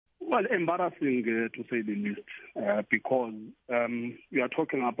Well, embarrassing to say the least, because we are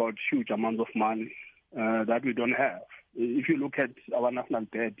talking about huge amounts of money that we don't have. If you look at our national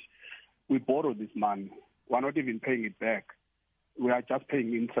debt, we borrow this money. We're not even paying it back. We are just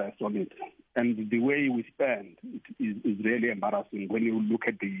paying interest on it. And the way we spend it is really embarrassing when you look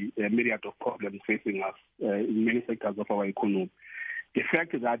at the myriad of problems facing us in many sectors of our economy. The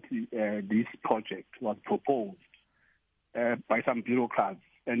fact that this project was proposed by some bureaucrats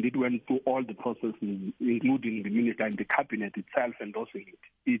and it went through all the processes, including the minister and the cabinet itself endorsing it,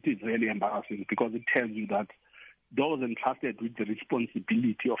 it is really embarrassing because it tells you that those entrusted with the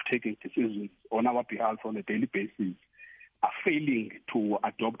responsibility of taking decisions on our behalf on a daily basis are failing to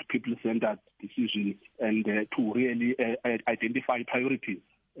adopt people-centered decisions and to really identify priorities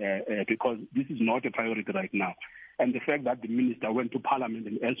because this is not a priority right now. And the fact that the minister went to Parliament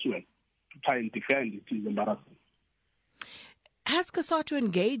and elsewhere to try and defend it is embarrassing. Has COSATU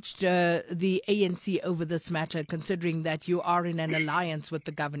engaged the ANC over this matter, considering that you are in an alliance with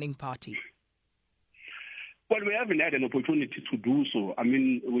the governing party? Well, we haven't had an opportunity to do so. I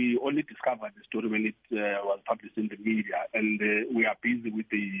mean, we only discovered the story when it was published in the media, and we are busy with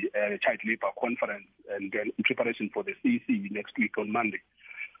the Child Labour Conference and in preparation for the CEC next week on Monday.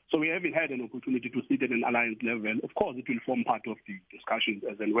 So we haven't had an opportunity to sit at an alliance level. Of course, it will form part of the discussions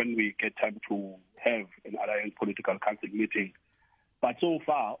as and when we get time to have an alliance political council meeting. But so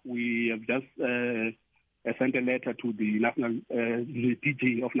far, we have just sent a letter to the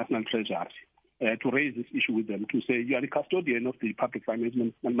DG of National Treasury to raise this issue with them, to say you are the custodian of the Public Finance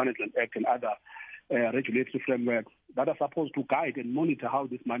Management Act and other regulatory frameworks that are supposed to guide and monitor how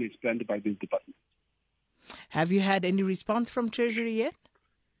this money is spent by this department. Have you had any response from Treasury yet?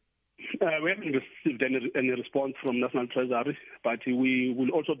 We haven't received any response from National Treasury, but we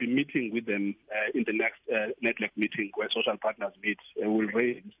will also be meeting with them in the next NEDLAC meeting where social partners meet. We'll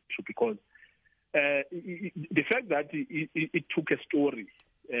raise this issue because the fact that it took a story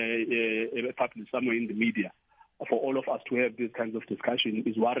published somewhere in the media for all of us to have these kinds of discussion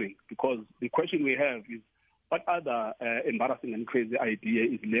is worrying, because the question we have is what other embarrassing and crazy idea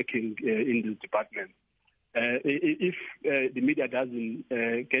is lacking in this department? If the media doesn't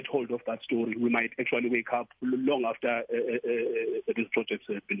get hold of that story, we might actually wake up long after these projects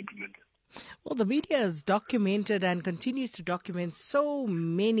have been implemented. Well, the media has documented and continues to document so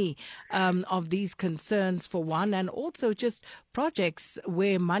many of these concerns, for one, and also just projects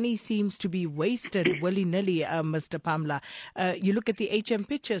where money seems to be wasted willy-nilly, Mr. Pamla. You look at the HM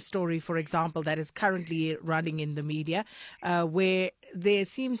Picture story, for example, that is currently running in the media, where there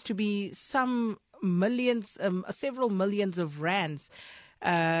seems to be some millions, several millions of rands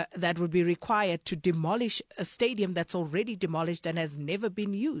that would be required to demolish a stadium that's already demolished and has never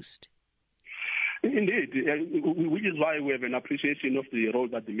been used. Indeed, which is why we have an appreciation of the role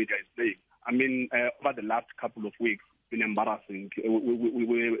that the media is playing. I mean, over the last couple of weeks, it's been embarrassing. We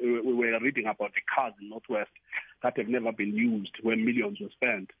were reading about the cars in Northwest that have never been used, where millions were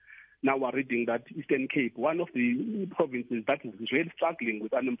spent. Now we're reading that Eastern Cape, one of the provinces that is really struggling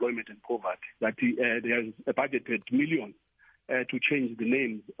with unemployment and poverty, that there's a budgeted million to change the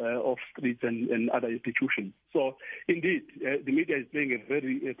names of streets and other institutions. So indeed, the media is playing a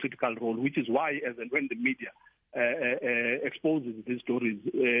very critical role, which is why as and when the media exposes these stories,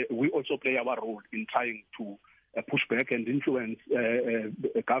 we also play our role in trying to push back and influence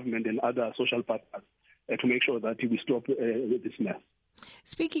government and other social partners to make sure that we stop this mess.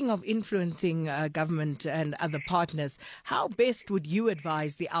 Speaking of influencing government and other partners, how best would you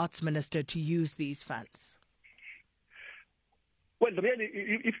advise the Arts Minister to use these funds? Well, really,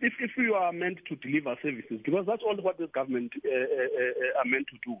 if you are meant to deliver services, because that's all what the government are meant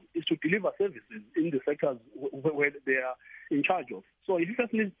to do, is to deliver services in the sectors where they are in charge of. So you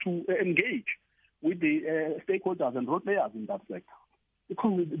just need to engage with the stakeholders and role players in that sector,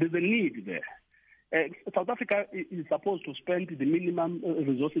 because there's a need there. South Africa is supposed to spend the minimum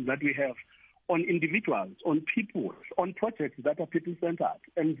resources that we have on individuals, on people, on projects that are people-centered.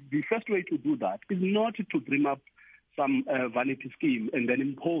 And the first way to do that is not to dream up some vanity scheme and then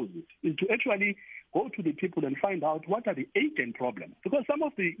impose it, is to actually go to the people and find out what are the agent problems. Because some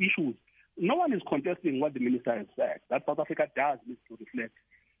of the issues, no one is contesting what the minister has said, that South Africa does need to reflect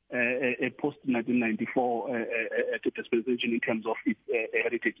a post-1994 dispensation in terms of its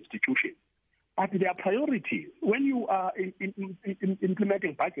heritage institutions. But there are priorities. When you are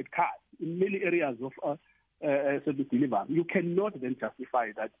implementing budget cuts in many areas of service delivery, you cannot then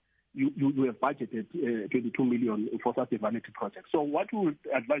justify that you have budgeted 22 million for such a vanity project. So what we would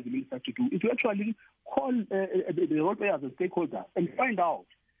advise the minister to do is to actually call the role players and stakeholders and find out,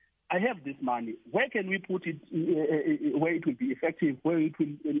 I have this money. Where can we put it where it will be effective, where it will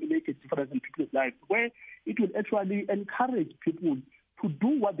make a difference in people's lives, where it will actually encourage people to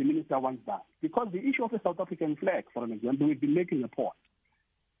do what the minister wants done? Because the issue of the South African flag, for an example, we've been making a point.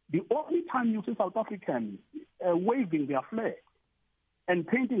 The only time you see South Africans waving their flag and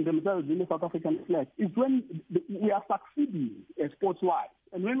painting themselves in the South African flag is when we are succeeding sports-wise,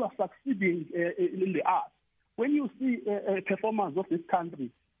 and when we are succeeding in the arts. When you see performers of this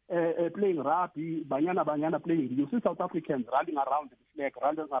country playing rugby, Banyana playing, you see South Africans running around the flag,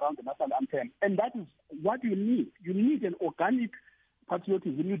 running around the national anthem, and that is what you need. You need an organic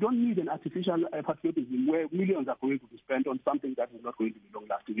patriotism. You don't need an artificial patriotism where millions are going to be spent on something that is not going to be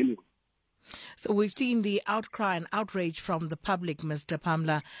long-lasting anyway. So we've seen the outcry and outrage from the public, Mr.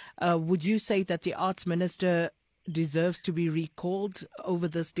 Pamla. Would you say that the arts minister deserves to be recalled over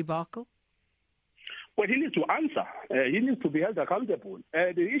this debacle? Well, he needs to answer. He needs to be held accountable.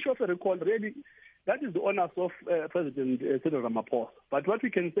 The issue of a recall, really, that is the onus of President Cyril Ramaphosa. But what we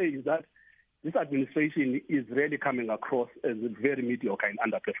can say is that this administration is really coming across as very mediocre and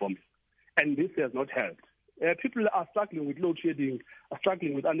underperforming. And this has not helped. People are struggling with load shedding, are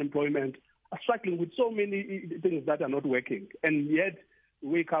struggling with unemployment, are struggling with so many things that are not working. And yet,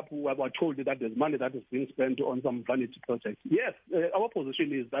 wake up, we are told that there's money that is being spent on some vanity projects. Yes, our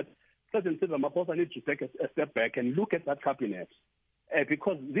position is that President Cyril Ramaphosa needs to take a step back and look at that cabinet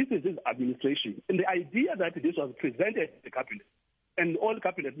because this is his administration. And the idea that this was presented to the cabinet, and all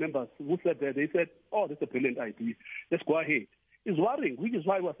cabinet members who said that, they said, oh, that's a brilliant idea, let's go ahead, is worrying, which is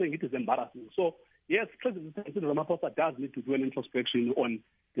why we're saying it is embarrassing. So, yes, President Cyril Ramaphosa does need to do an introspection on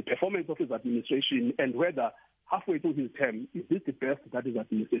the performance of his administration and whether halfway through his term, is this the best that his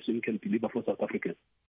administration can deliver for South Africans?